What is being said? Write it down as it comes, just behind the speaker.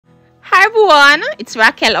everyone, it's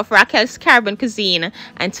Raquel of Raquel's Caribbean Cuisine,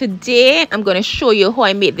 and today I'm going to show you how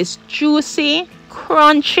I made this juicy,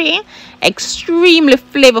 crunchy, extremely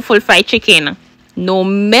flavorful fried chicken. No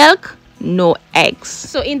milk, no eggs.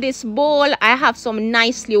 So in this bowl I have some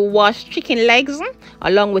nicely washed chicken legs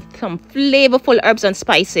along with some flavorful herbs and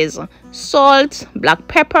spices: salt, black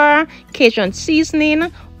pepper, Cajun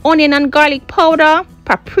seasoning, onion and garlic powder,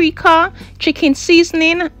 paprika, chicken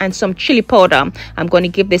seasoning, and some chili powder. I'm going to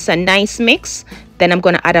give this a nice mix. Then I'm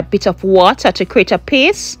going to add a bit of water to create a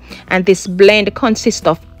paste, and this blend consists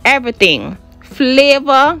of everything: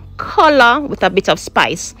 flavor, color with a bit of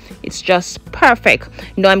spice. It's just perfect.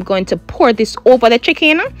 Now I'm going to pour this over the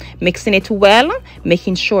chicken, mixing it well,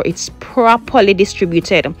 making sure it's properly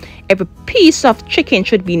distributed. Every piece of chicken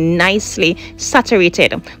should be nicely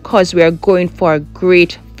saturated because we are going for a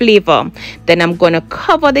great flavor. Then I'm going to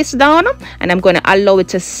cover this down and I'm going to allow it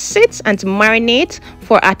to sit and marinate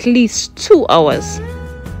for at least 2 hours.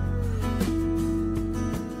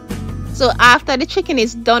 So after the chicken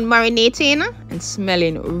is done marinating and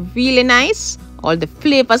smelling really nice, all the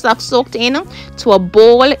flavors have soaked in to a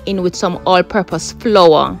bowl in with some all-purpose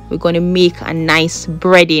flour. We're going to make a nice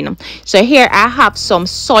breading. So here I have some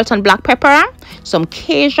salt and black pepper, some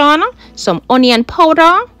Cajun, some onion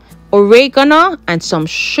powder, oregano, and some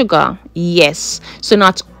sugar. Yes, so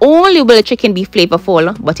not only will the chicken be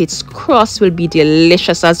flavorful, but its crust will be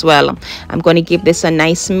delicious as well. I'm going to give this a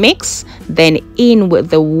nice mix, then in with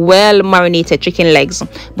the well marinated chicken legs,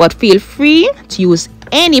 but feel free to use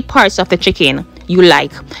any parts of the chicken you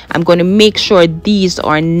like. I'm going to make sure these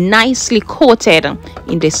are nicely coated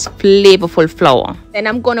in this flavorful flour. Then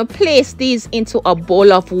I'm going to place these into a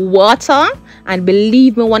bowl of water, and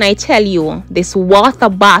believe me when I tell you, this water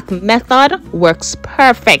bath method works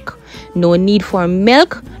perfect. No need for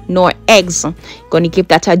milk nor eggs. Going to give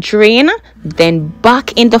that a drain, then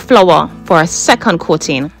back in the flour for a second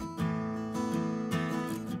coating.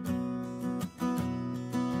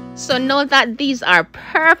 So now that these are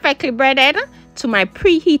perfectly breaded, to my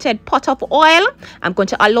preheated pot of oil, I'm going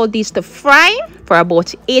to allow these to fry for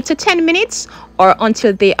about 8 to 10 minutes or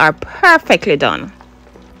until they are perfectly done.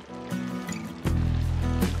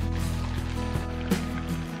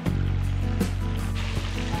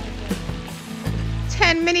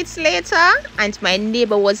 10 minutes later, and my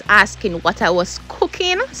neighbor was asking what I was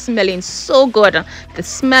cooking, smelling so good. The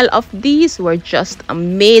smell of these were just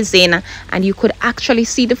amazing, and you could actually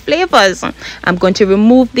see the flavors. I'm going to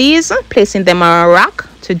remove these, placing them on a rack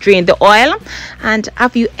to drain the oil. And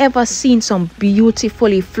have you ever seen some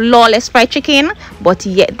beautifully flawless fried chicken but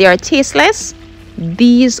yet they are tasteless?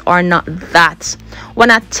 These are not that. When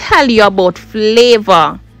I tell you about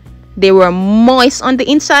flavor, they were moist on the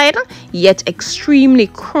inside, yet extremely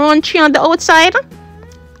crunchy on the outside.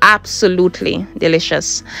 Absolutely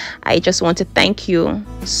delicious. I just want to thank you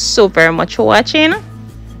so very much for watching.